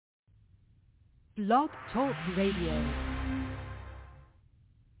Blog Talk Radio.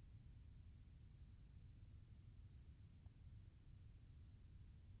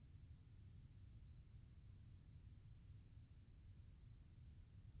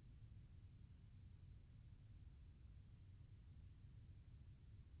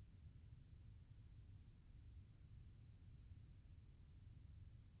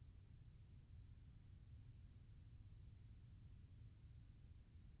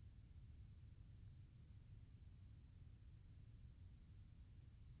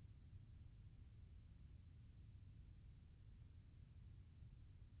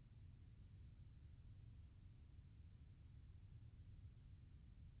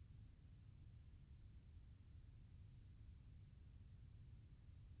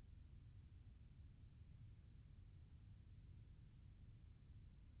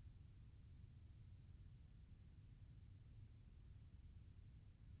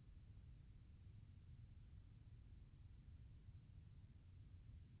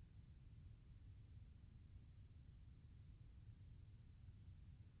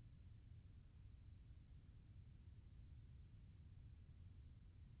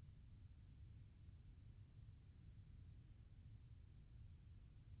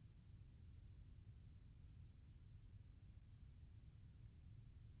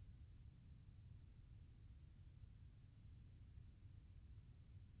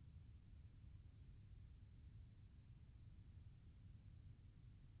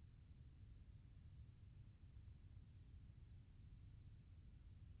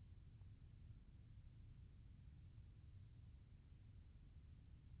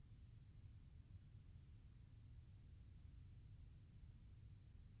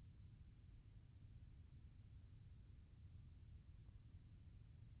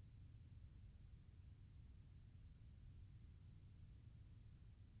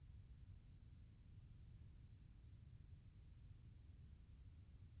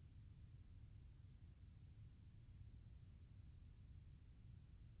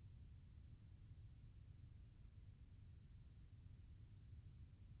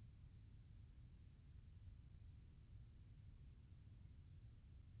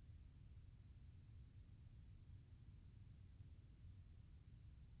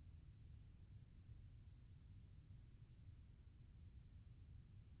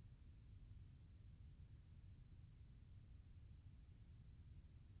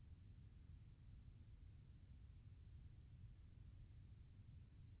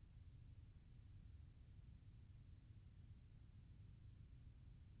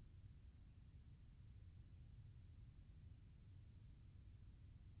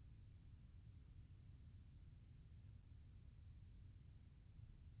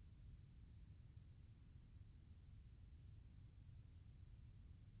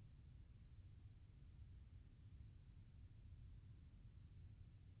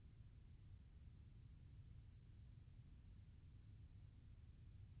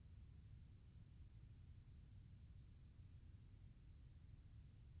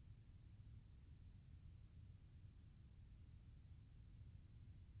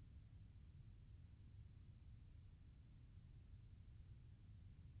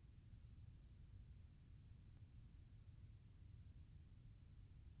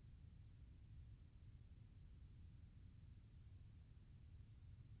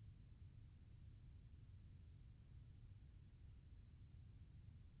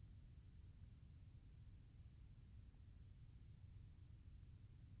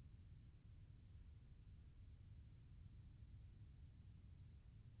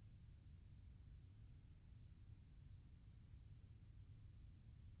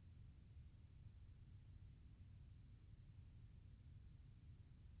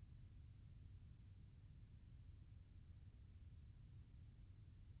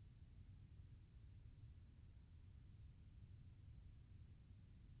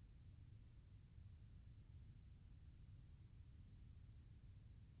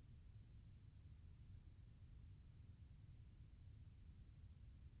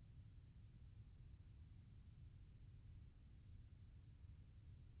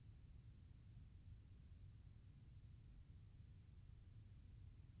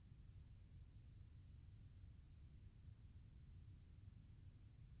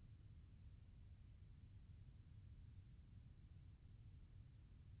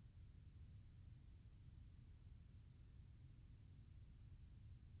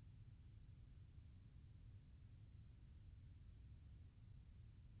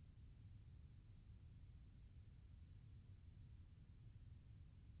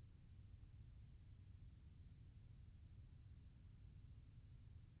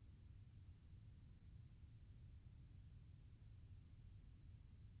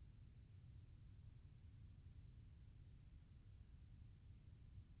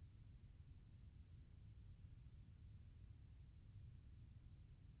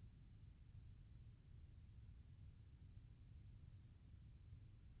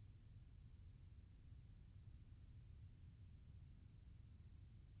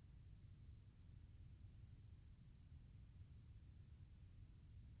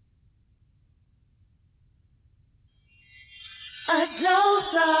 A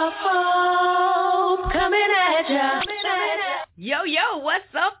dose of hope coming at ya. Yo,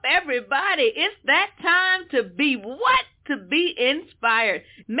 what's up, everybody? It's that time to be what? To be inspired.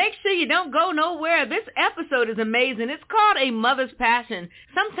 Make sure you don't go nowhere. This episode is amazing. It's called A Mother's Passion.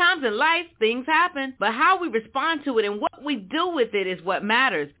 Sometimes in life, things happen, but how we respond to it and what we do with it is what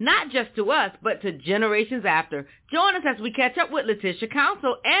matters, not just to us, but to generations after. Join us as we catch up with Letitia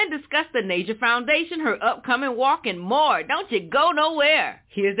Council and discuss the Nature Foundation, her upcoming walk, and more. Don't you go nowhere.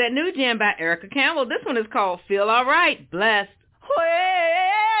 Here's that new jam by Erica Campbell. This one is called Feel Alright. Blessed.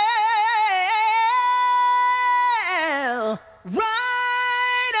 Well,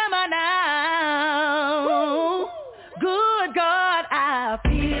 right am I now? Good God, I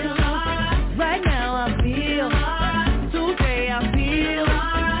feel. Right now I feel. Today I feel.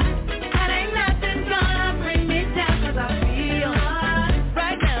 And ain't nothing gonna bring me down 'cause I feel.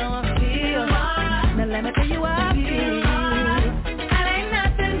 Right now I feel. Now let me tell you how I feel. And ain't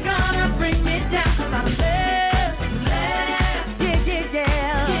nothing gonna bring me down 'cause I'm blessed.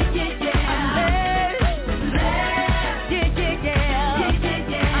 Yeah.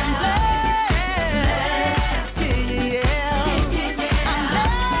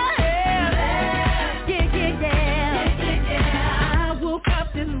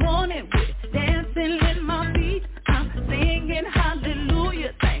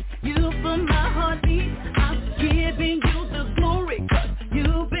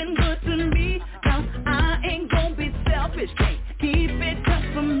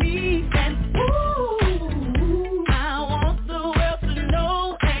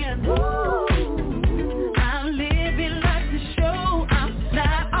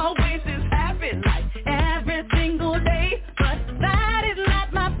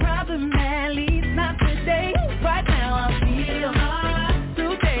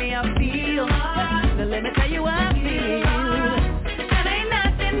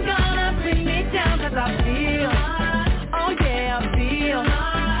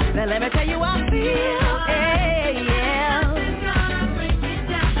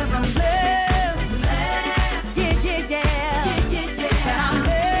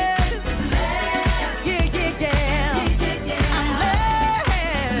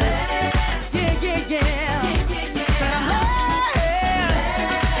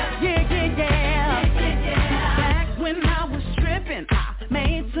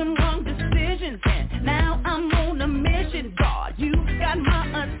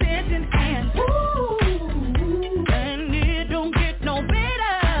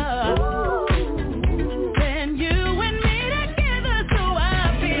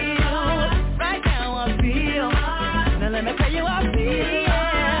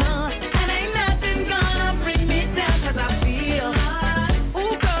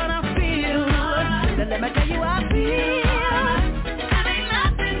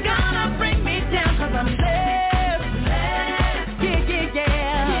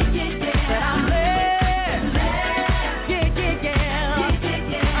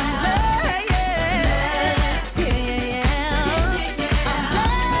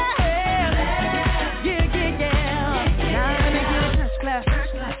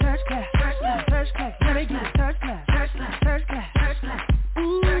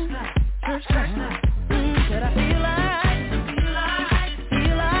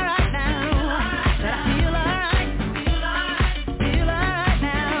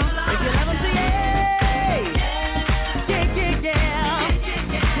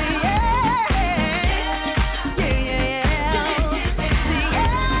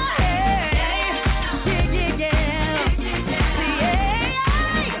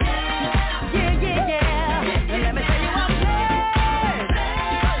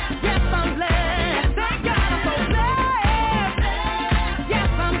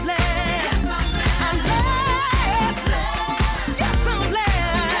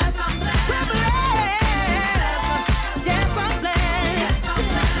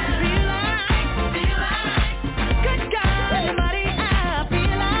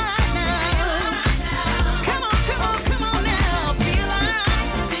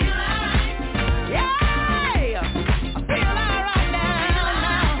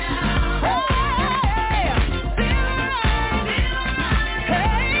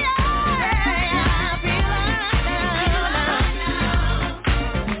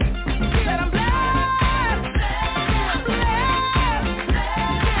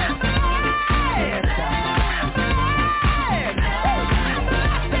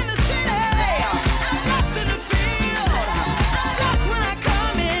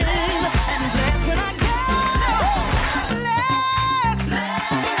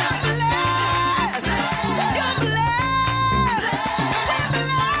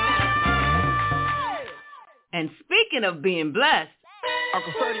 Speaking of being blessed.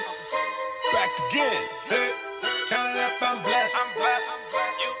 Uncle Freddie, back again. Hey, count it up, I'm blessed. I'm blessed.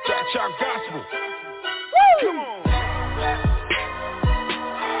 Chop gospel. Woo! Come on.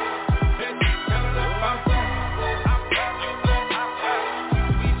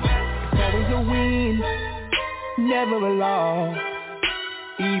 Always a win, never a loss.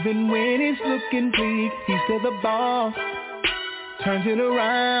 Even when it's looking bleak, he's still the boss. Turns it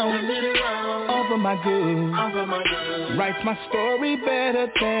around, all for my good. Writes my story better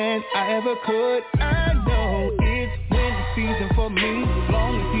than I ever could. I know it's winning season for me, as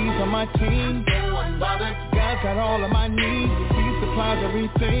long as he's on my team. God's got all of my needs, he supplies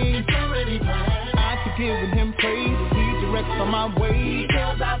everything. I keep giving him praise, he directs on my way. I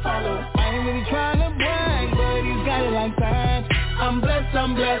ain't really trying to brag, but he's got it like that. I'm blessed,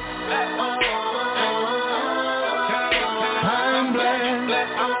 I'm blessed. I'm blessed.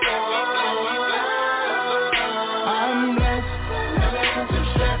 I'm blessed. Never have to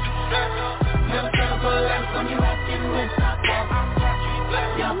stress. Never settle for less when you're rocking with top.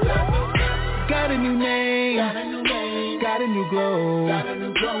 Got a new name. Got a new glow.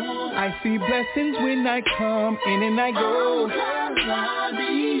 I see blessings when I come in and I go.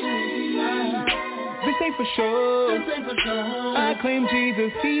 This ain't for sure. I claim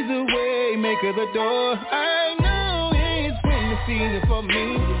Jesus, he's the way, maker the door. I know it's winning season for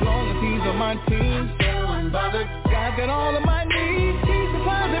me, as long as he's on my team. God's got all of my needs, he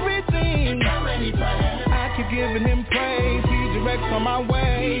supplies everything. I keep giving him praise, he directs on my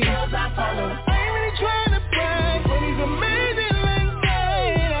way. I ain't really trying to brag, but he's amazing like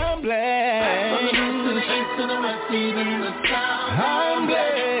that. I'm blessed. From the east to the east to the west, even the south. I'm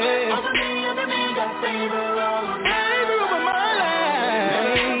blessed.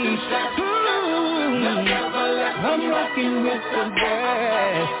 I'm rocking with the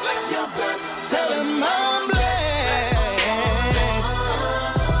best. Tell him I'm blessed.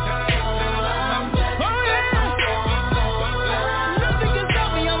 Oh yeah. Nothing can stop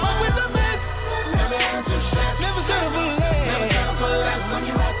me. I'm up with the best. Never settle for less. When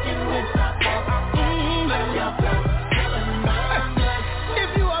you're rocking with the best. If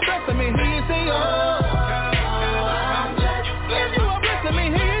you are blessed, I mean, hear you say oh.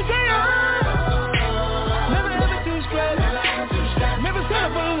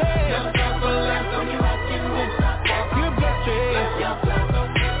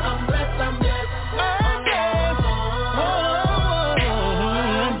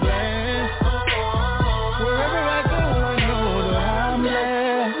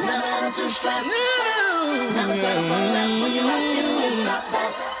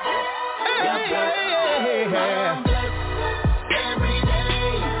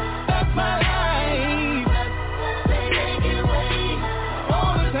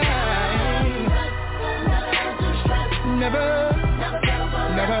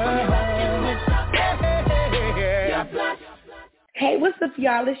 Hey, what's up,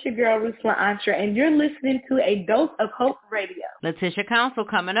 y'all? It's your girl, Rusla Antra, and you're listening to A Dose of Hope Radio. Letitia Council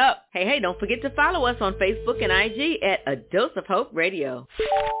coming up. Hey, don't forget to follow us on Facebook and IG at A Dose of Hope Radio.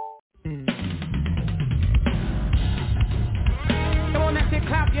 Come on, that's it.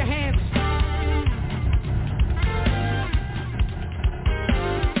 Clap your hands.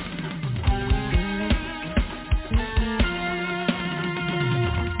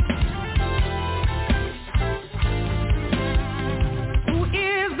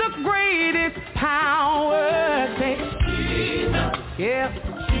 Power, say Jesus. Yeah,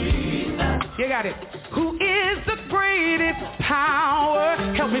 Jesus. You got it. Who is the greatest power?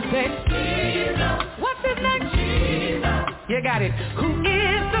 Help me say Jesus. What's his name? Jesus. You got it. Who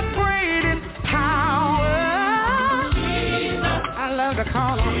is the greatest power? Jesus. I love to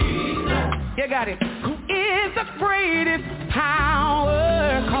call him Jesus. You got it. Who is the greatest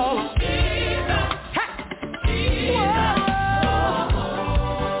power? Call him Jesus. Hey. Whoa. Power.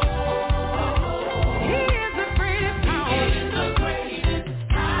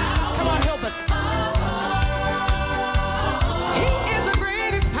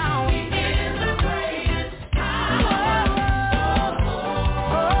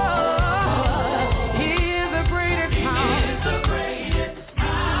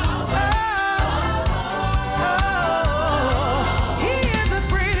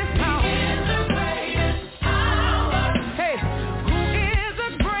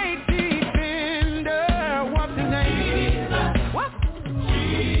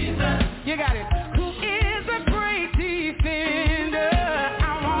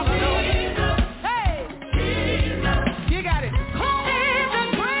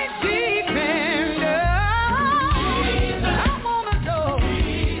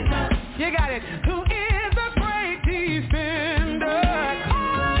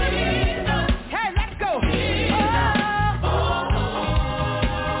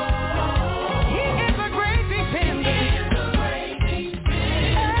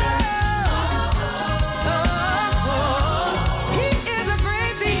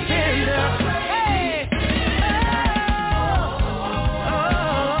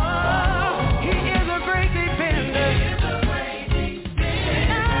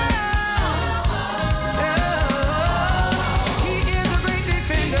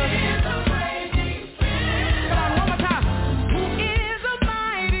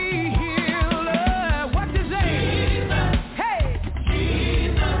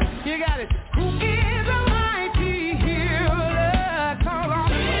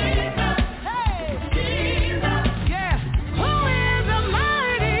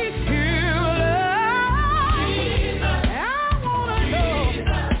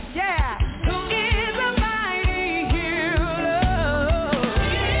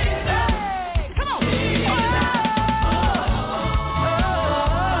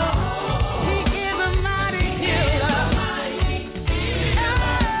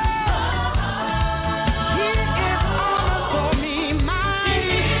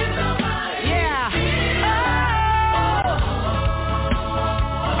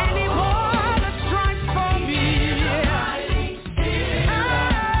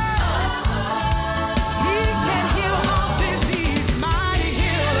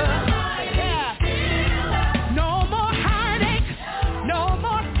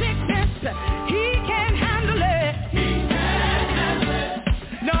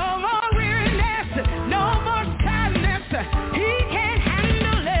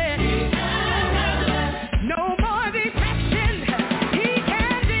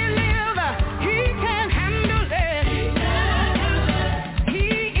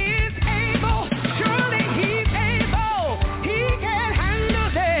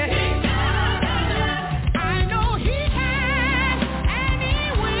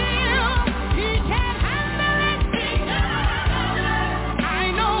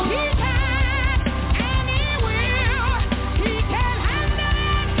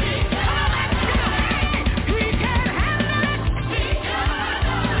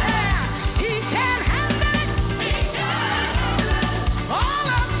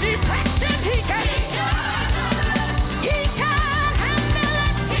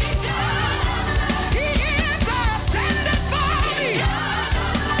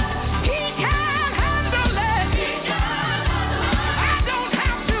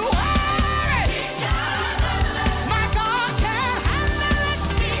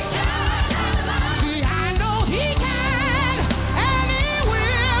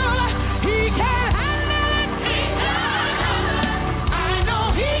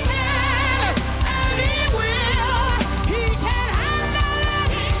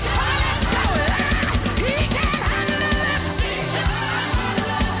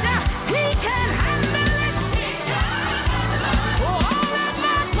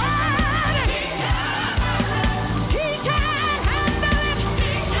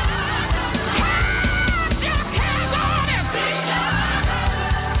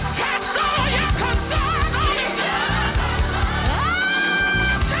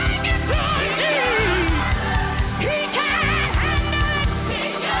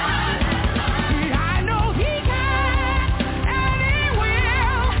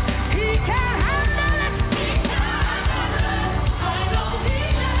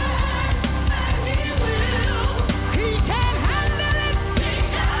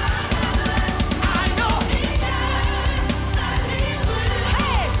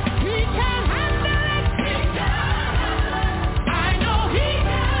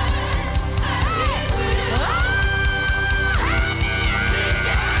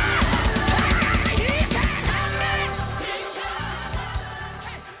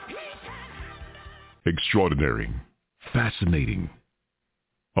 Extraordinary, fascinating,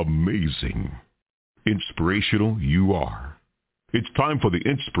 amazing, inspirational you are. It's time for the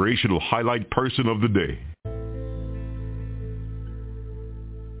inspirational highlight person of the day.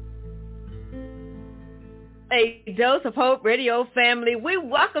 A Dose of Hope Radio family, we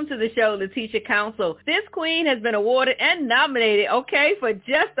welcome to the show Letitia Council. This queen has been awarded and nominated, for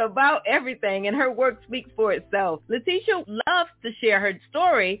just about everything, and her work speaks for itself. Letitia loves to share her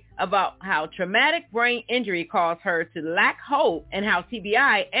story about how traumatic brain injury caused her to lack hope and how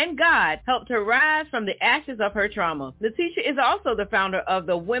TBI and God helped her rise from the ashes of her trauma. Letitia is also the founder of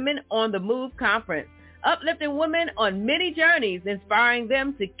the Women on the Move conference, uplifting women on many journeys, inspiring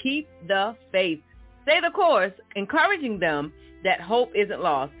them to keep the faith. Stay the course, encouraging them that hope isn't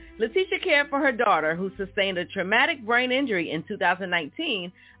lost. Letitia cared for her daughter, who sustained a traumatic brain injury in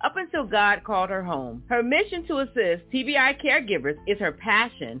 2019, up until God called her home. Her mission to assist TBI caregivers is her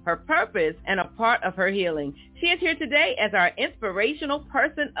passion, her purpose, and a part of her healing. She is here today as our inspirational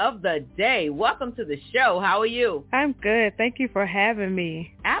person of the day. Welcome to the show. How are you? I'm good. Thank you for having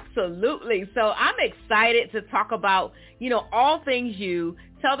me. Absolutely. So I'm excited to talk about, all things you.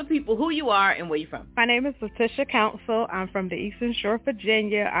 Tell the people who you are and where you're from. My name is Letitia Council. I'm from the Eastern Shore,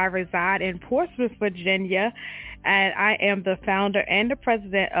 Virginia. I reside in Portsmouth, Virginia, and I am the founder and the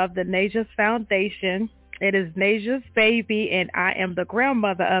president of the Naja's Foundation. It is Naja's baby, and I am the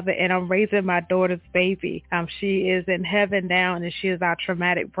grandmother of it, and I'm raising my daughter's baby. She is in heaven now, and she is our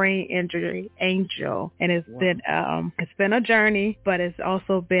traumatic brain injury angel. And it's been a journey, but it's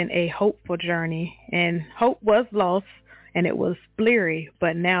also been a hopeful journey. And hope was lost, and it was bleary,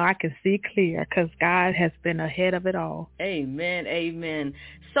 but now I can see clear because God has been ahead of it all. Amen, amen.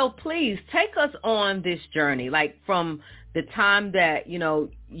 So please take us on this journey, like from the time that,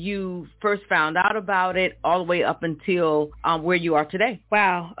 you first found out about it all the way up until where you are today.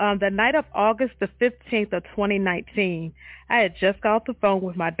 Wow. The night of August the 15th of 2019, I had just got off the phone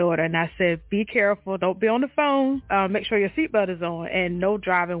with my daughter, and I said, be careful. Don't be on the phone. Make sure your seatbelt is on, and no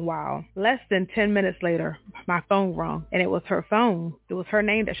driving while. Less than 10 minutes later, my phone rang, and it was her phone. It was her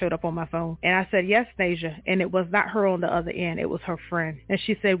name that showed up on my phone. And I said, yes, Naja. And it was not her on the other end. It was her friend. And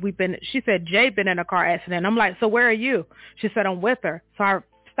she said, Jay been in a car accident. I'm like, so where are you? She said, I'm with her. So I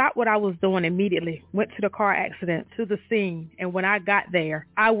stopped what I was doing immediately, went to the car accident, to the scene, and when I got there,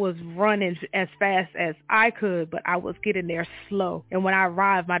 I was running as fast as I could, but I was getting there slow. And when I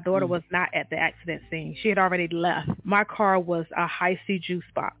arrived, my daughter was not at the accident scene. She had already left. My car was a high-C juice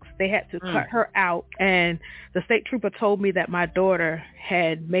box. They had to cut her out, and the state trooper told me that my daughter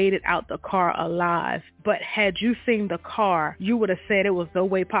had made it out the car alive. But had you seen the car, you would have said it was no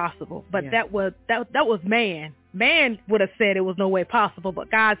way possible. But that was man. Man would have said it was no way possible, but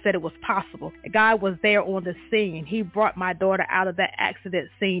God said it was possible. God was there on the scene. He brought my daughter out of that accident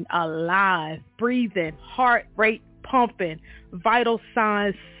scene alive, breathing, heart rate pumping, vital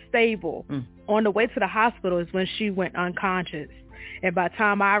signs stable. On the way to the hospital is when she went unconscious. And by the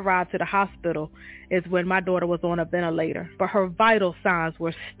time I arrived to the hospital is when my daughter was on a ventilator. But her vital signs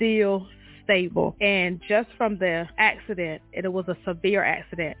were still stable. And just from the accident, and it was a severe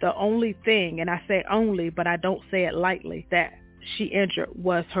accident, the only thing, and I say only, but I don't say it lightly, that she injured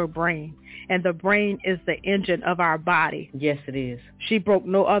was her brain. And the brain is the engine of our body. Yes, it is. She broke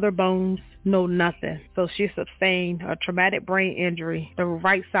no other bones, no nothing. So she sustained a traumatic brain injury. The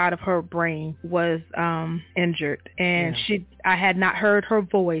right side of her brain was injured. And I had not heard her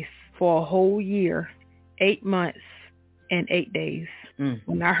voice for a whole year, 8 months and 8 days.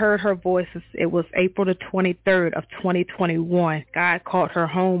 When I heard her voice, it was April the 23rd of 2021. God called her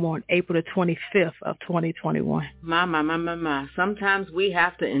home on April the 25th of 2021. My. Sometimes we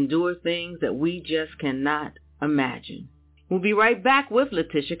have to endure things that we just cannot imagine. We'll be right back with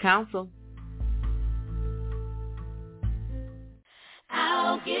Letitia Council.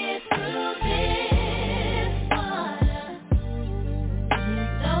 I'll get through this.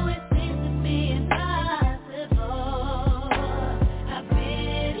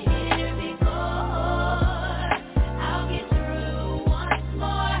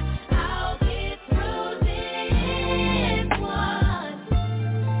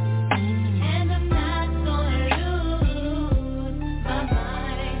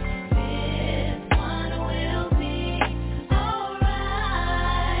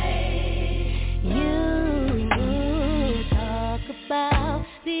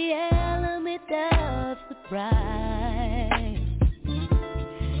 Surprise.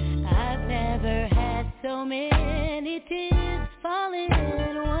 I've never had so many tears falling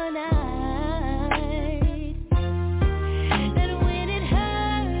in one night. And when it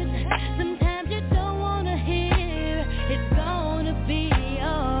hurts, sometimes you don't want to hear it's gonna be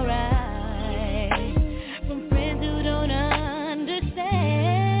alright.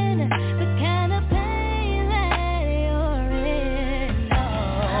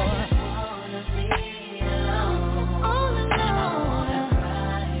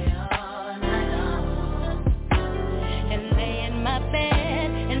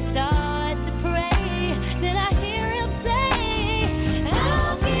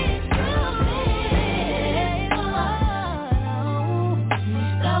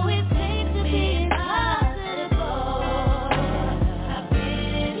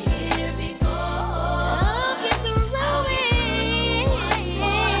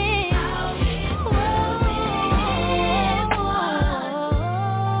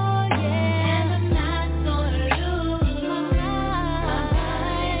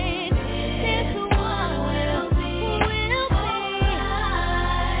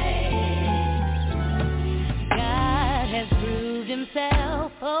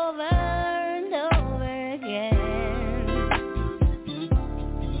 over and over again.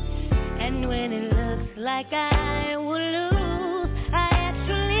 And when it looks like I will lose, I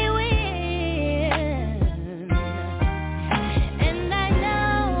actually win. And I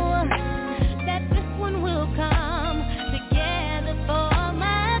know that this one will come together for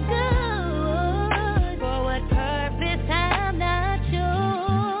my good. For what purpose, I'm not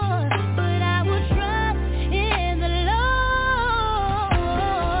sure, but I will trust in the Lord.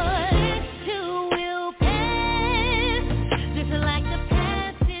 This too will pass, just like the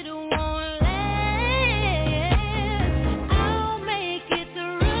past, it won't last. I'll make it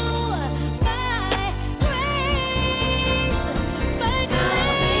through by grace, by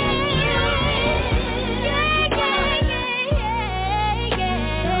grace.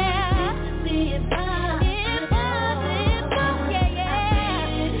 See it possible,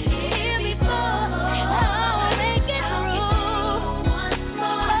 hear me fall, I'll make it through once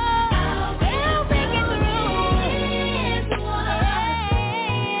more, I'll make it through.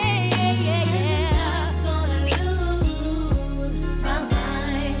 Gonna lose my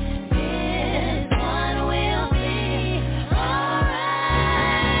mind, this one will be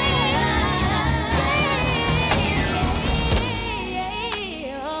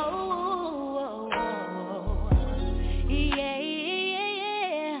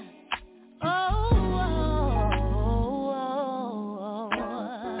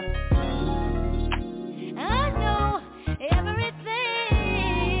I know everything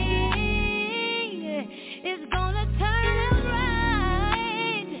is gonna turn out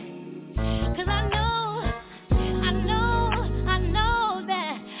right, 'cause I know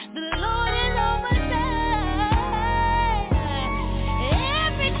that the Lord is on my side.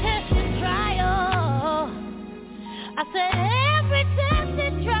 Every test and trial, I said every test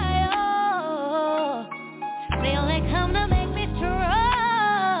and trial, they only come to make me strong.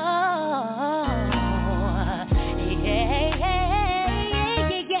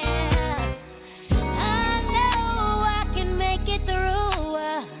 I know I can make it through,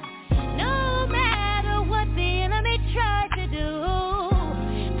 no matter what the enemy tries to do.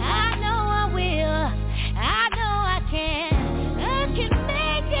 I know I will, I know I can make it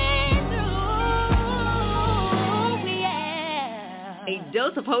through, yeah. A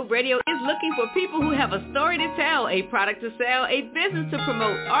Dose of Hope Radio is looking for people who have a story to tell, a product to sell, a business to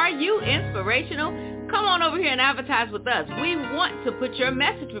promote. Are you inspirational? Come on over here and advertise with us. We want to put your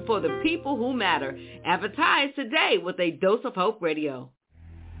message before the people who matter. Advertise today with A Dose of Hope Radio.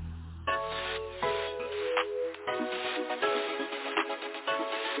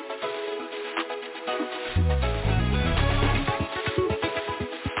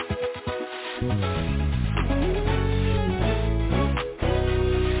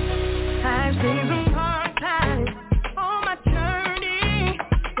 I've seen some hard times on my journey,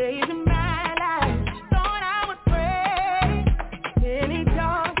 days in my life, thought I would pray. Many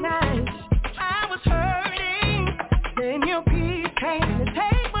dark nights, I was hurting, then your peace came to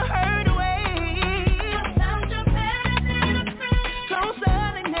take my hurt away. Closer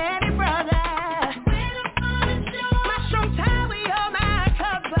than any brother, my strong tower, you're my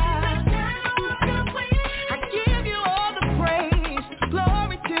cover. I give you all the praise,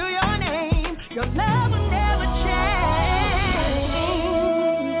 glory to your name. Your love will never change.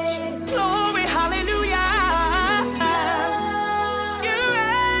 Glory, hallelujah. You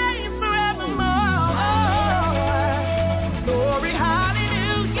reign forevermore. Glory,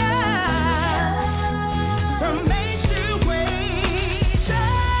 hallelujah. From age to age,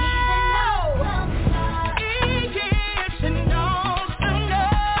 Egypt and awesome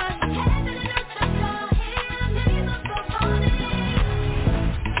God.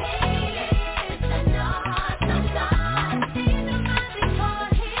 He is enough.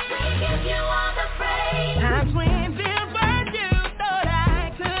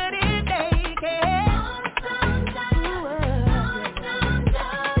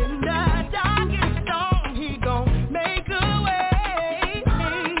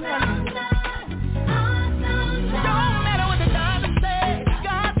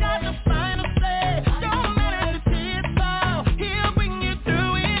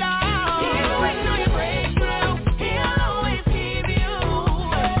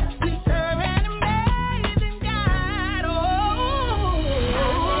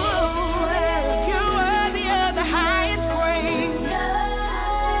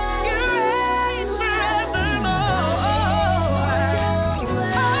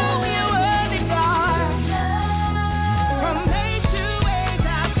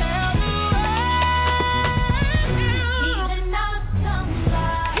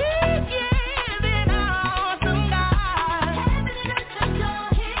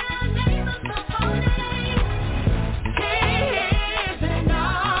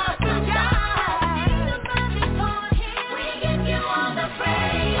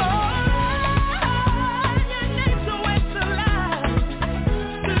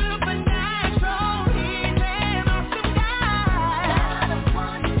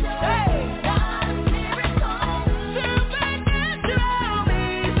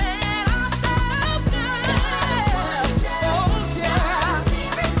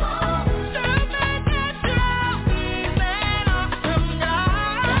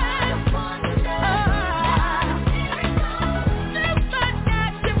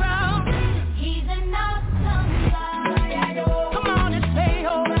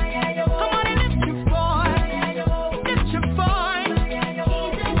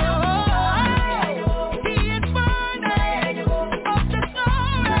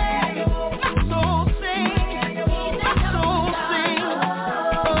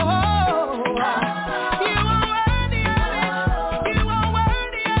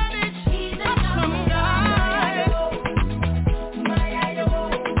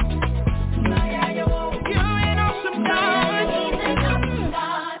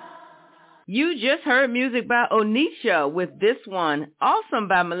 You just heard music by Onisha with this one, Awesome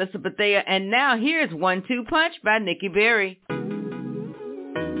by Melissa Bethea, and now here's 1-2 Punch by Nikki Berry.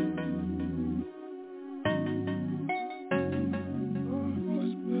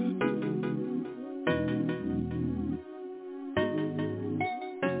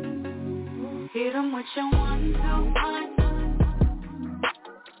 Hit 'em with your 1-2 punch.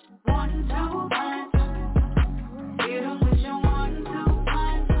 1-2 punch. Hit 'em with your 1-2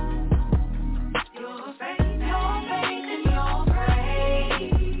 punch. Your faith and your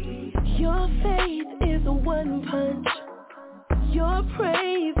praise. Your faith is a one punch. Your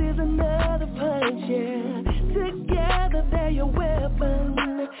praise is another punch, yeah. Together they're your weapon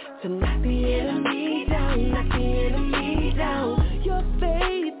to knock the enemy down, knock the enemy down. Your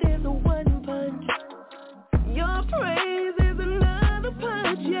faith is a one punch. Your praise is another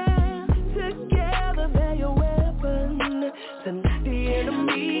punch, yeah. Together they're your weapon to knock the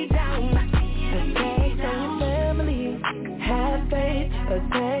enemy down. Attacks on your family, have faith.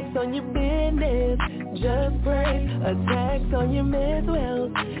 Attacks on your business, just pray. Attacks on your mental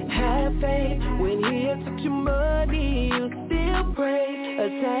health, have faith. When he attacks your money, you still pray.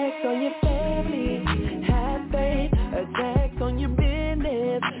 Attacks on your family, have faith. Attacks on your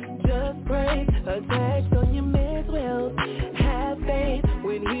business, just pray. Attacks on your mental health, have faith.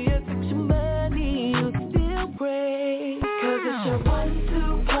 When he attacks your money, you still pray. Cause it's your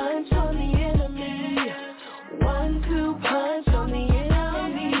 1-2 punch on the enemy. 1-2 punch on the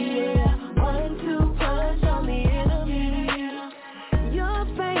enemy, yeah. 1-2 punch on the enemy. Your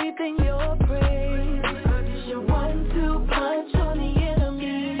faith and your praise. It's your 1-2 punch on the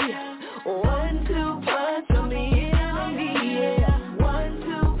enemy. 1-2 punch on the enemy, yeah.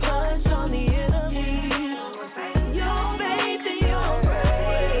 1-2 punch on the enemy. Your faith and your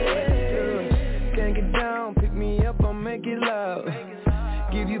praise. Can't get down, pick me up, I'll make it loud.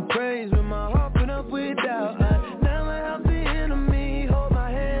 Give you praise when my heart put up with doubt. I never help the enemy hold my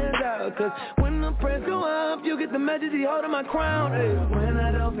hands out. Cause when the prayers go up, you get the majesty holding my crown. Hey. When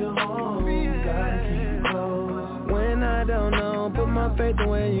I don't feel home, gotta keep close. When I don't know, put my faith in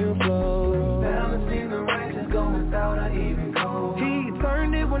where you flow. Never seen the righteous go without an even cold. He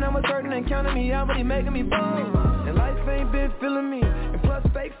turned it when I was hurting and counted me out, but he making me bold. And life ain't been feeling me. And plus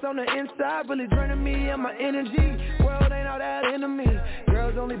fakes on the inside really draining me and my energy. World ain't all that into me.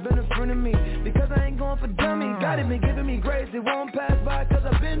 Girls only been a friend of me because I ain't going for dummy. God has been giving me grace, it won't pass by cause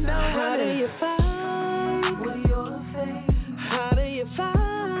I've been down running. How do you fight with your faith? How do you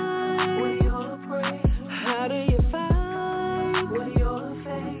fight with your praise? How do you fight with your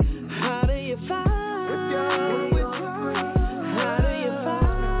faith? How do you fight with your praise? How do you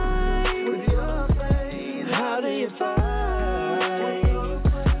fight with your faith? How do you fight?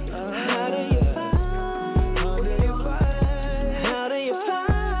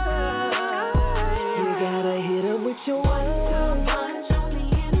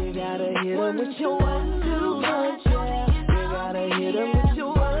 With your 1-2 punch, yeah. You gotta hit 'em with your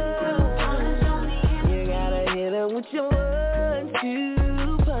 1-2 punch. You gotta hit 'em with your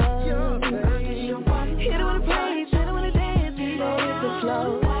 1-2 punch. Hit 'em with a praise, hit 'em with a dance, he gon' hit the flow.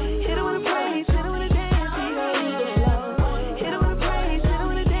 Hit 'em with a praise, hit 'em with a dance, he gon' hit the flow. Hit 'em with a praise, hit 'em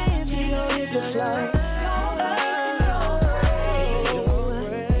with a dance, he gon' hit the flow.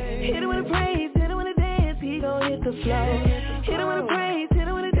 Hit 'em with a praise, hit 'em with a dance, he gon' hit the flow. Hit 'em with a praise, hit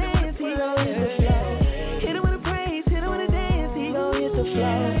 'em with a dance, he gon' hit the flow. Hit 'em with a praise, hit 'em with a dance, he gon' hit the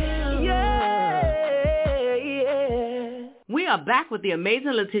flow. Yeah, yeah. We are back with the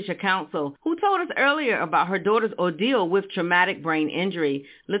amazing Letitia Council, who told us earlier about her daughter's ordeal with traumatic brain injury.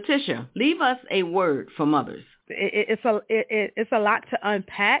 Letitia, leave us a word for mothers. It's a lot to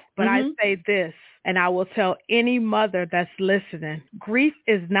unpack, but I say this, and I will tell any mother that's listening. Grief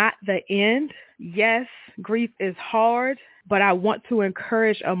is not the end. Yes, grief is hard, but I want to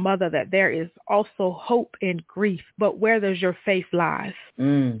encourage a mother that there is also hope in grief, but where does your faith lies?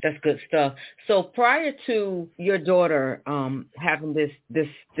 That's good stuff. So prior to your daughter having this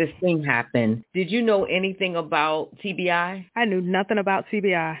thing happen, did you know anything about TBI? I knew nothing about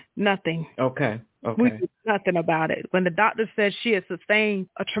TBI. Nothing. Okay. We knew nothing about it. When the doctor said she had sustained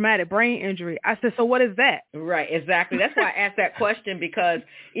a traumatic brain injury, I said, so what is that? Right, exactly. That's why I asked that question, because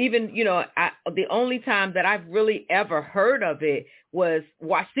even, the only time that I've really ever heard of it was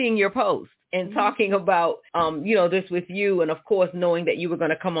seeing your post and talking about, this with you, and of course knowing that you were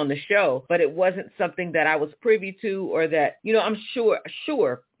going to come on the show, but it wasn't something that I was privy to, or that, I'm sure,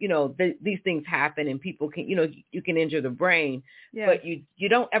 these things happen and people can, you can injure the brain, but you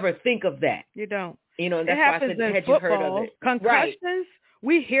don't ever think of that. You don't. And that's it happens why I said, had football. you heard of it? Concussions,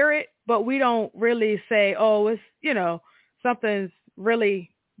 we hear it, but we don't really say, oh, it's, something's really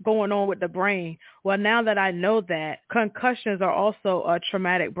going on with the brain. Well, now that I know that, concussions are also a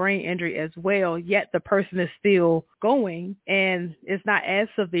traumatic brain injury as well, yet the person is still going, and it's not as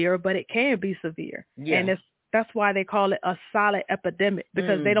severe, but it can be severe. Yeah. And that's why they call it a silent epidemic,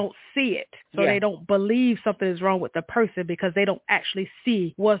 because they don't see it. So they don't believe something is wrong with the person because they don't actually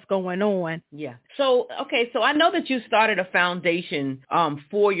see what's going on. Yeah. So, okay, so I know that you started a foundation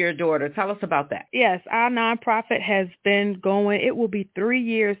for your daughter. Tell us about that. Yes, our nonprofit has been going. It will be 3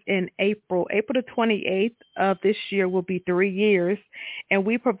 years in April. April the 28th of this year will be 3 years. And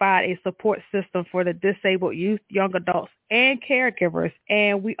we provide a support system for the disabled youth, young adults, and caregivers.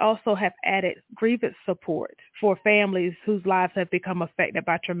 And we also have added grievance support for families whose lives have become affected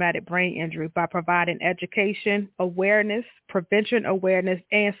by traumatic brain injury by providing education, awareness, prevention awareness,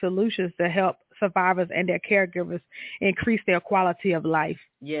 and solutions to help survivors and their caregivers increase their quality of life.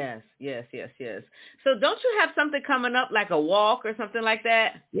 Yes. So don't you have something coming up, like a walk or something like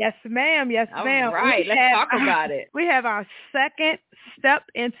that? Yes, ma'am. Yes, ma'am. All right, let's talk about it. We have our second Step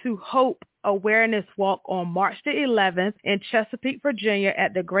into Hope Awareness Walk on March the 11th in Chesapeake, Virginia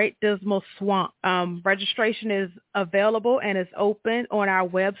at the Great Dismal Swamp. Registration is available and is open on our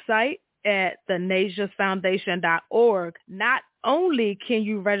website at thenasiasfoundation.org. Not only can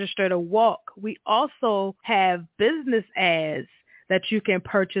you register to walk, we also have business ads that you can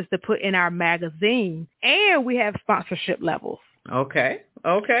purchase to put in our magazine, and we have sponsorship levels. Okay.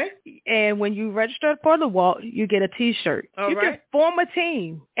 And when you register for the walk, you get a T-shirt. You can form a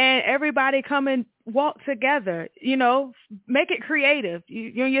team, and everybody come and walk together. You know, make it creative.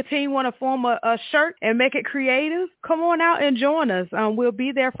 You and your team want to form a shirt and make it creative? Come on out and join us. We'll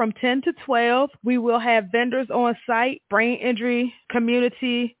be there from 10 to 12. We will have vendors on site, brain injury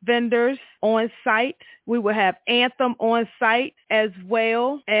community vendors on site. We will have Anthem on site as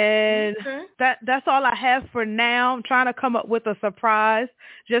well. And that's all I have for now. I'm trying to come up with a surprise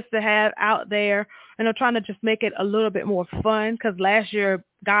just to have out there. And I'm trying to just make it a little bit more fun, because last year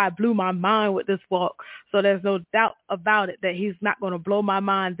God blew my mind with this walk. So there's no doubt about it that he's not going to blow my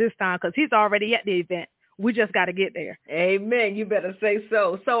mind this time, because he's already at the event. We just got to get there. Amen. You better say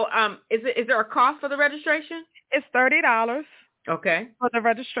so. So is there a cost for the registration? It's $30. Okay. For the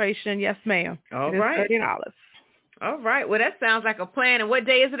registration, yes, ma'am. All right. It's $30. All right. Well, that sounds like a plan. And what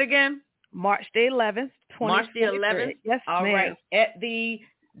day is it again? March the 11th, 2023. March the 11th? Yes, all ma'am. Right. At the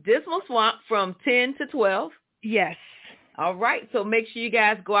Dismal Swamp from 10 to 12? Yes. All right. So make sure you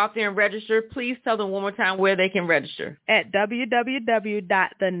guys go out there and register. Please tell them one more time where they can register. At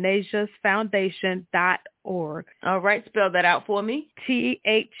www.thenasiasfoundation.org. All right. Spell that out for me.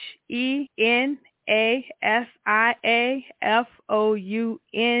 THENASIAFOUNDATION.org.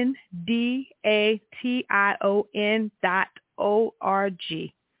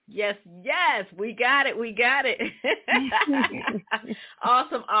 Yes, we got it.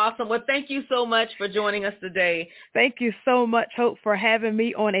 Awesome. Well, thank you so much for joining us today. Thank you so much, Hope, for having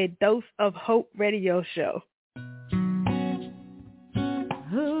me on a Dose of Hope radio show.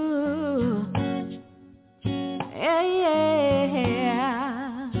 Ooh. Yeah.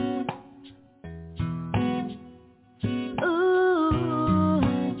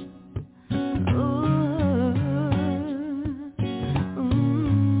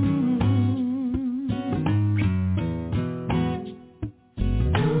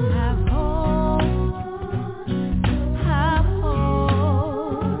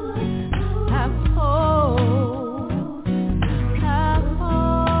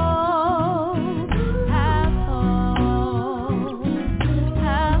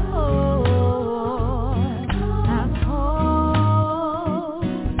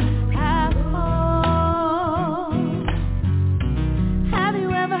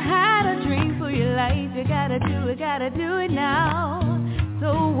 Gotta do it now.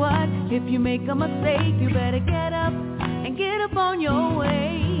 So what? If you make a mistake, you better get up and get up on your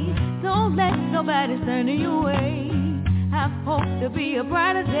way. Don't let nobody stand in your way. Have hope to be a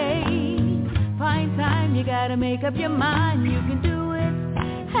brighter day. Find time, you gotta make up your mind. You can do it.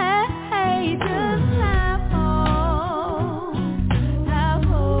 Hey, just have hope. Have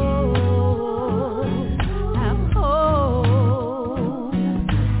hope. Have hope.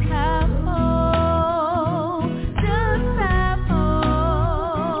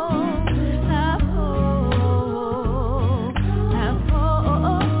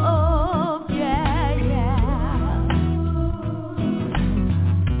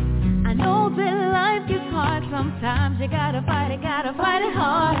 Sometimes you gotta fight it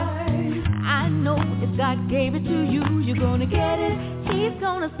hard. I know if God gave it to you, you're gonna get it. He's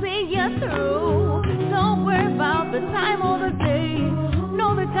gonna see you through. Don't worry about the time or the day.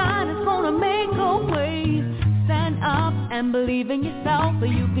 Know that God is gonna make a way. Stand up and believe in yourself, but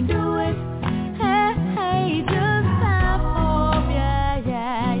you can do it. Hey, hey, just have hope, yeah,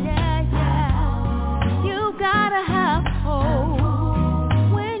 yeah, yeah, yeah. You gotta have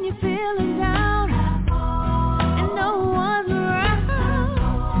hope when you're feeling down and no one's around.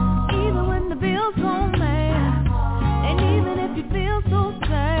 Even when the bills don't pay, and even if you feel so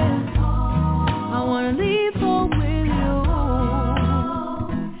sad, I wanna leave hope with you.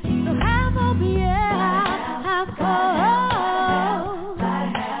 So have hope, yeah, have hope.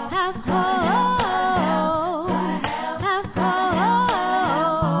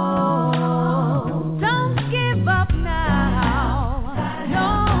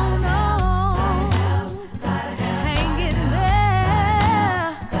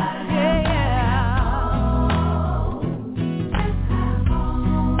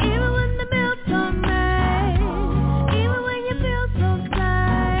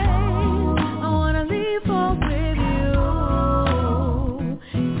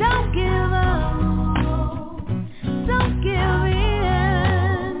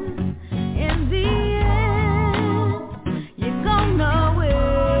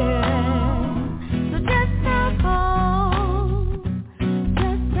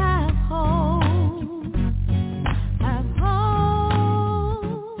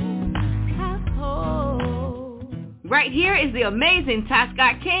 Right here is the amazing Ty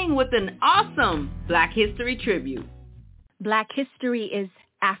Scott King with an awesome Black History tribute. Black history is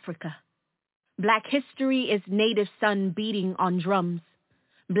Africa. Black history is native sun beating on drums.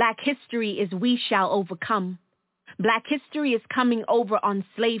 Black history is we shall overcome. Black history is coming over on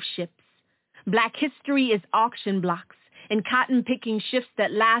slave ships. Black history is auction blocks and cotton-picking shifts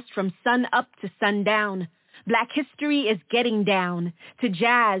that last from sun up to sundown. Black history is getting down to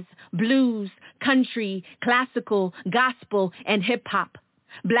jazz, blues, country, classical, gospel, and hip-hop.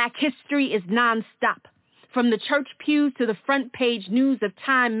 Black history is nonstop. From the church pews to the front page news of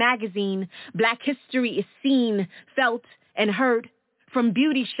Time magazine, Black history is seen, felt, and heard. From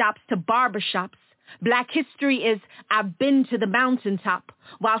beauty shops to barber shops, Black history is I've been to the mountaintop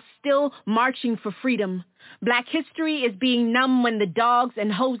while still marching for freedom. Black history is being numb when the dogs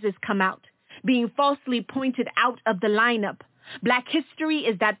and hoses come out, being falsely pointed out of the lineup. Black history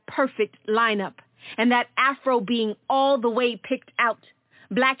is that perfect lineup, and that afro being all the way picked out.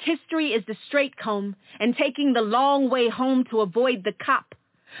 Black history is the straight comb and taking the long way home to avoid the cop.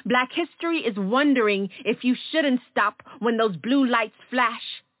 Black history is wondering if you shouldn't stop when those blue lights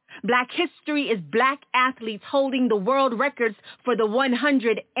flash. Black history is black athletes holding the world records for the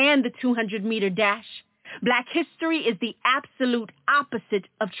 100 and the 200-meter dash. Black history is the absolute opposite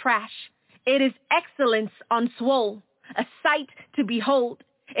of trash. It is excellence on swole, a sight to behold.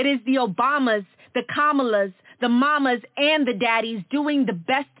 It is the Obamas, the Kamalas, the mamas, and the daddies doing the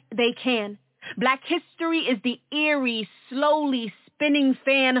best they can. Black history is the eerie, slowly spinning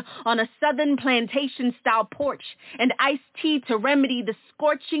fan on a southern plantation-style porch and iced tea to remedy the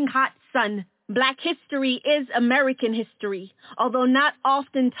scorching hot sun. Black history is American history. Although not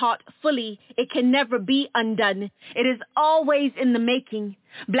often taught fully, it can never be undone. It is always in the making.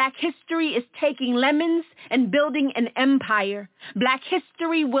 Black history is taking lemons and building an empire. Black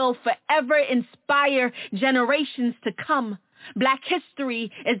history will forever inspire generations to come. Black history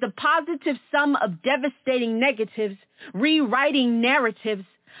is the positive sum of devastating negatives, rewriting narratives.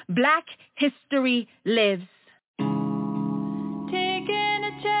 Black history lives. Taking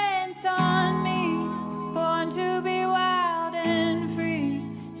a chance on me, born to be wild and free.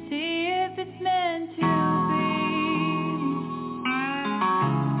 See if it's meant to be.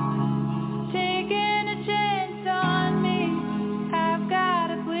 Taking a chance on me, I've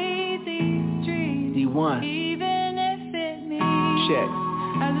gotta please these dreams. D1. Even if it means Check.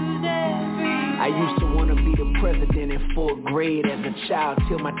 I lose every I used to want to be the president in 4th grade as a child,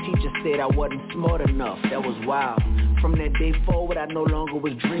 till my teacher said I wasn't smart enough. That was wild. From that day forward, I no longer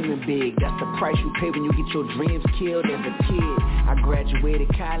was dreaming big. That's the price you pay when you get your dreams killed as a kid. I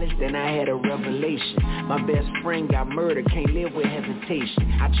graduated college, then I had a revelation. My best friend got murdered, can't live with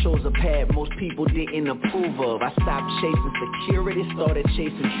hesitation. I chose a path most people didn't approve of. I stopped chasing security, started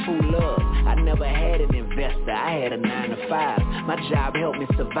chasing true love. I never had an investor, I had a 9-to-5. My job helped me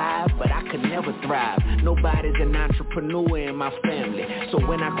survive, but I could never thrive. Nobody's an entrepreneur in my family, so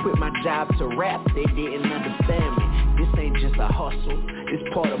when I quit my job to rap, they didn't understand me. This ain't just a hustle,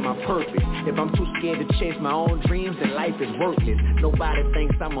 it's part of my purpose. If I'm too scared to chase my own dreams, then life is worthless. Nobody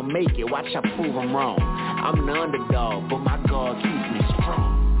thinks I'ma make it, watch I prove them wrong. I'm the underdog, but my God keeps me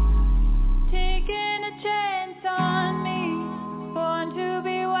strong. taking a chance on me, born to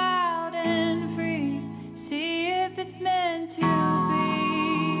be wild and free. See if it's meant to be.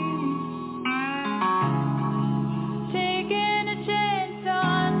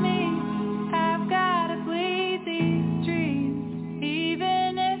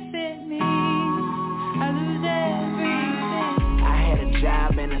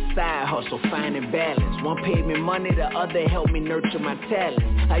 hustle, finding balance. One paid me money, the other helped me nurture my talents.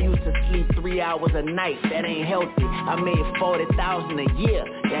 I used to sleep 3 hours a night, that ain't healthy. I made $40,000 a year,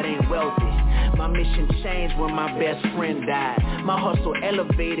 that ain't wealthy. My mission changed when my best friend died. My hustle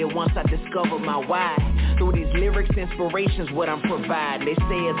elevated once I discovered my why. Through these lyrics, inspiration's what I'm providing. They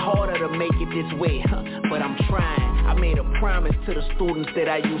say it's harder to make it this way, but I'm trying. I made a promise to the students that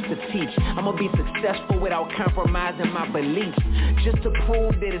I used to teach. I'ma be successful without compromising my beliefs. Just to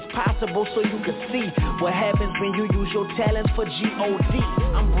prove that it's possible so you can see what happens when you use your talents for G-O-D.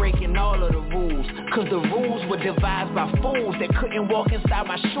 I'm breaking all of the rules, cause the rules were devised by fools that couldn't walk inside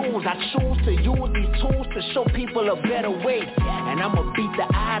my shoes. I choose to use these tools to show people a better way. And I'ma beat the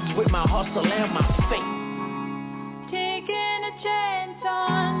odds with my hustle and my faith. Taking a chance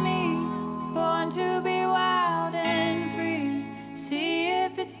on me, born to be wild and free. See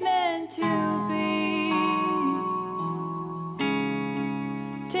if it's meant to be.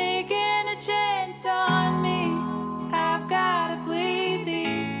 Taking a chance on me, I've gotta bleed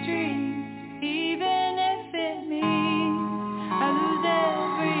these dreams, even if it means I lose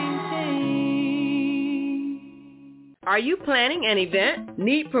everything. Are you planning an event?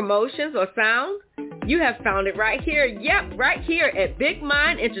 Need promotions or sound? You have found it right here. Yep, right here at Big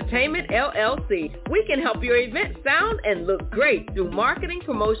Mind Entertainment LLC. We can help your event sound and look great through marketing,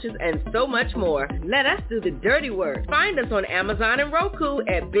 promotions, and so much more. Let us do the dirty work. Find us on Amazon and Roku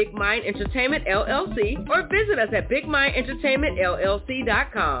at Big Mind Entertainment LLC or visit us at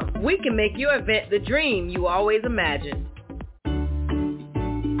BigMindEntertainmentLLC.com. We can make your event the dream you always imagined.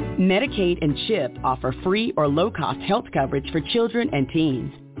 Medicaid and CHIP offer free or low-cost health coverage for children and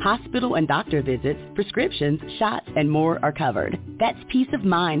teens. Hospital and doctor visits, prescriptions, shots, and more are covered. That's peace of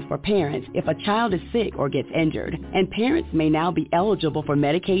mind for parents if a child is sick or gets injured. And parents may now be eligible for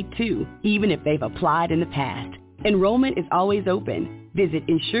Medicaid too, even if they've applied in the past. Enrollment is always open. Visit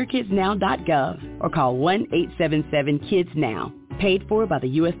InsureKidsNow.gov or call 1-877-KIDS-NOW. Paid for by the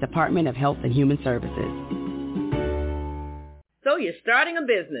U.S. Department of Health and Human Services. So you're starting a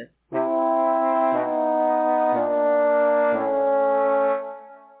business.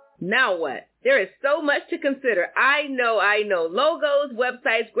 Now what? There is so much to consider. I know. Logos,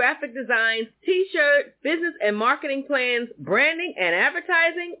 websites, graphic designs, t-shirts, business and marketing plans, branding and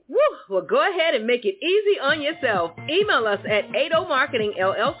advertising. Woo! Well, go ahead and make it easy on yourself. Email us at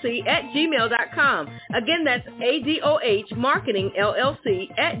adohmarketingllc@gmail.com. Again, that's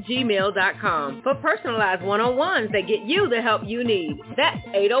adohmarketingllc@gmail.com for personalized one-on-ones that get you the help you need. That's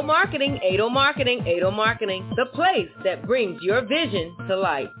Adoh Marketing, Adoh Marketing, Adoh Marketing, the place that brings your vision to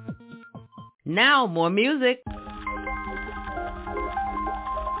life. Now, more music. I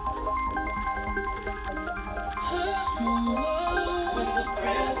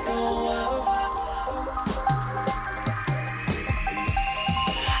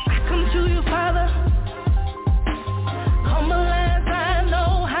come to you, Father, humble as I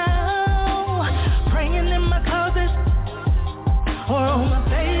know how, praying in my closet or on my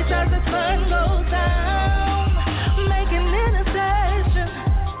face as the sun goes down, making intercession,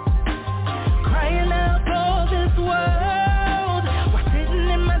 crying out for this world, while sitting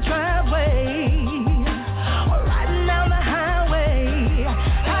in my driveway or riding down the highway.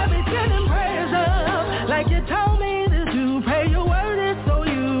 I'll be sending prayers up like you told me to do. Pray your word is so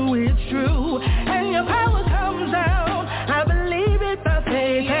you, it's true, and your power comes down. I believe it by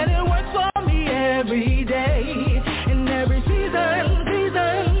faith, and it works for me every day, in every season.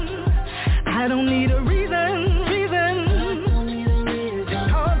 I don't need a reason.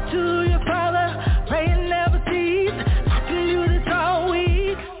 Talk to your Father, pray and never cease. I can do this all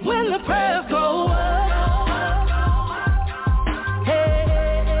week when the prayers go up. Hey,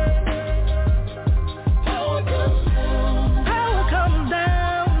 power comes down.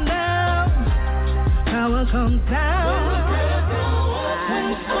 Power comes down. When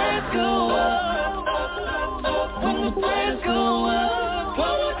the prayers go up. When the prayers go up.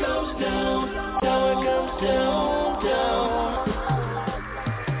 Power comes down.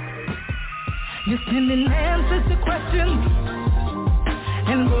 You're sending answers to questions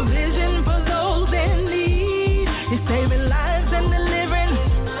and provision for those in need. You're saving lives and delivering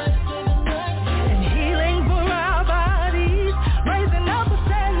and healing for our bodies, raising up a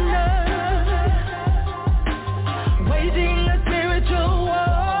standard, waging a spiritual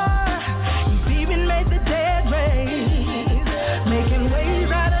war. You've even made the dead raise, making ways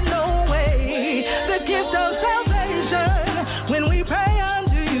out of no way. The gift of salvation, when we pray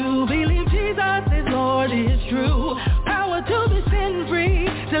unto you, believe Jesus is Lord, is true.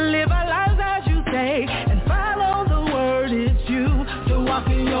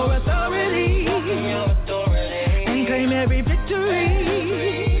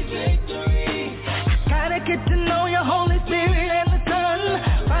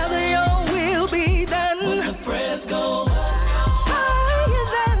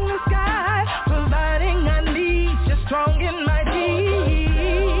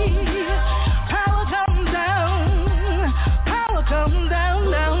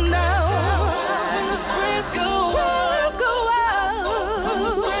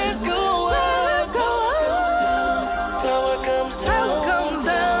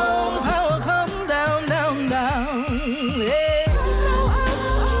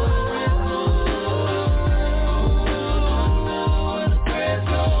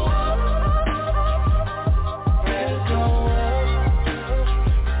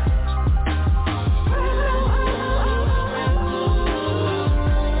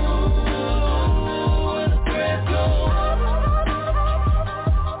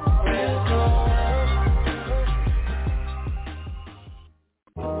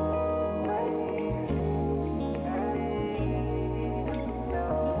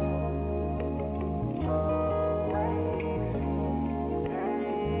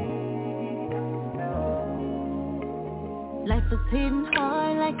 was hitting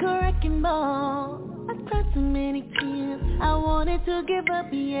hard like a wrecking ball. I cried so many tears, I wanted to give up,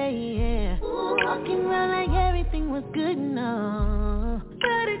 yeah. Walking around like everything was good enough,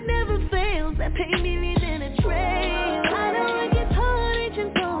 but it never fails, that pain be leaving a trail. I know it gets hard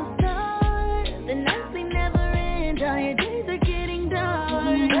reaching for a stars, the nights they never end, all your days are getting dark.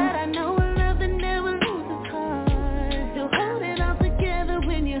 But I know a love that never loses heart, so hold it all together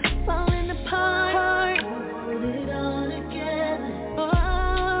when you're falling apart. Hold it all together.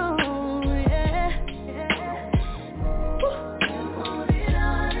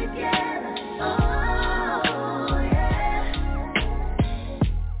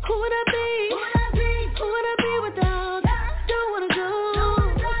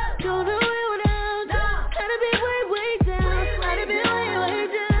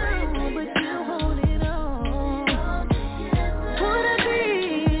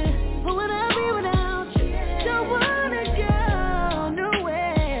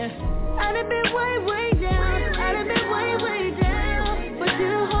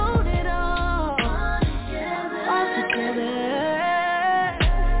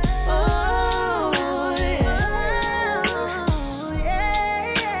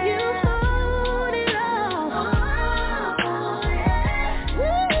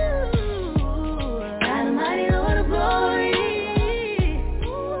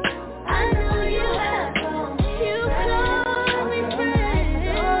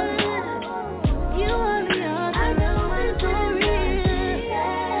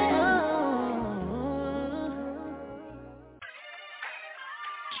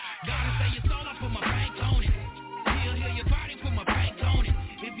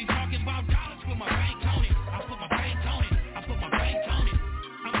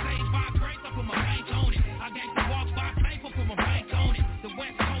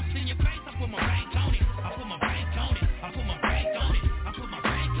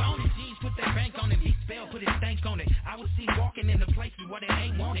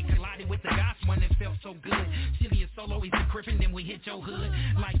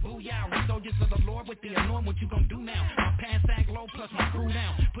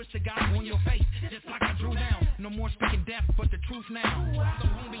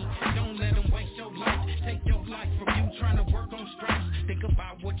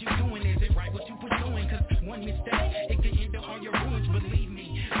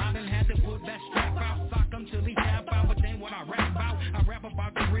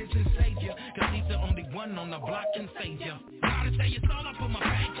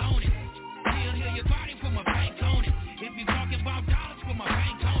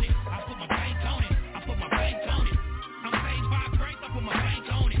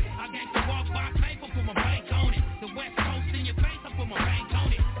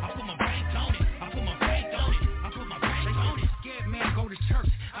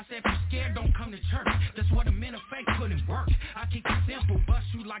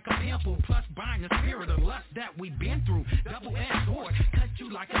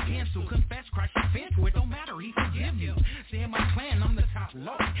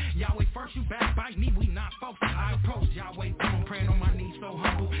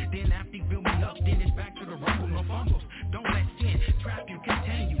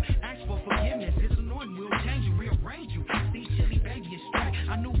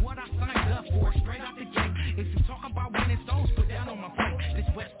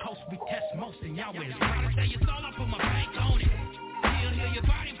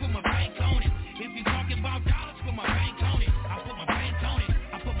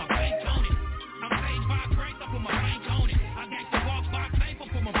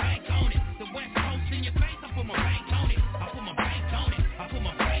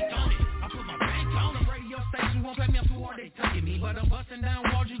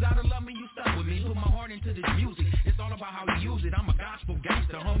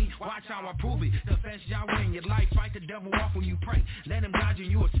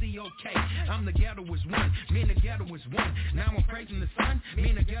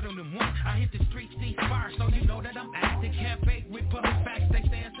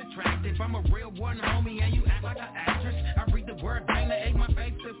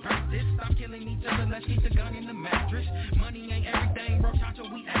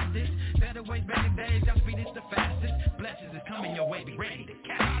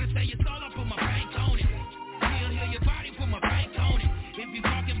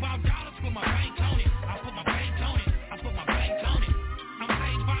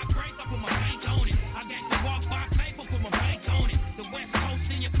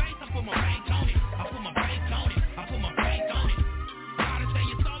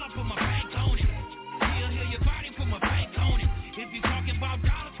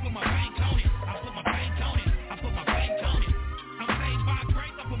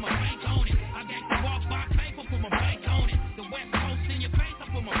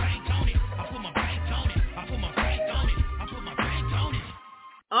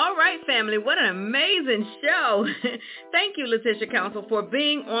 family. What an amazing show. Thank you, Letitia Council, for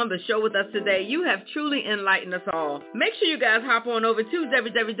being on the show with us today. You have truly enlightened us all. Make sure you guys hop on over to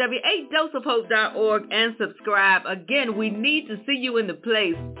www.adoseofhope.org and subscribe. Again, we need to see you in the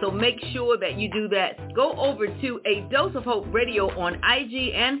place, so make sure that you do that. Go over to A Dose of Hope Radio on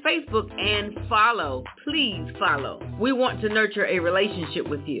IG and Facebook and follow. Please follow. We want to nurture a relationship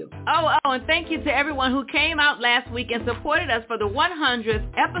with you. Oh, and thank you to everyone who came out last week and supported us for the 100th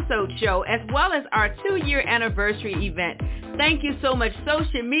episode show, as well as our 2-year anniversary event. Thank you so much.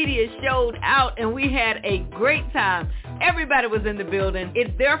 Social media showed out, and we had a great time. Everybody was in the building.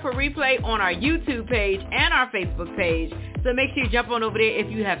 It's there for replay on our YouTube page and our Facebook page. So make sure you jump on over there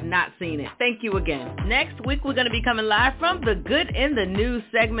if you have not seen it. Thank you again. Next week, we're going to be coming live from the Good in the News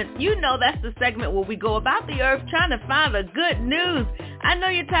segment. You know that's the segment where we go about the earth trying to find the good news. I know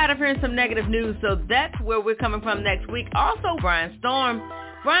you're tired of hearing some negative news, so that's where we're coming from next week. Also, Brian Storm.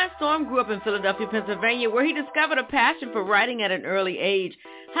 Brian Storm grew up in Philadelphia, Pennsylvania, where he discovered a passion for writing at an early age.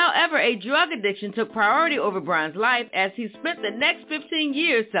 However, a drug addiction took priority over Brian's life as he spent the next 15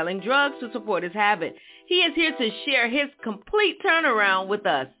 years selling drugs to support his habit. He is here to share his complete turnaround with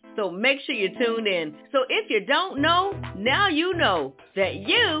us, so make sure you tune in. So if you don't know, now you know that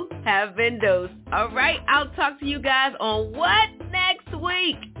you have been dosed. All right, I'll talk to you guys on what next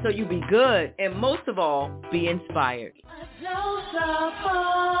week. So you be good, and most of all, be inspired. A dose of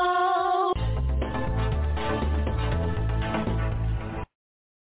hope.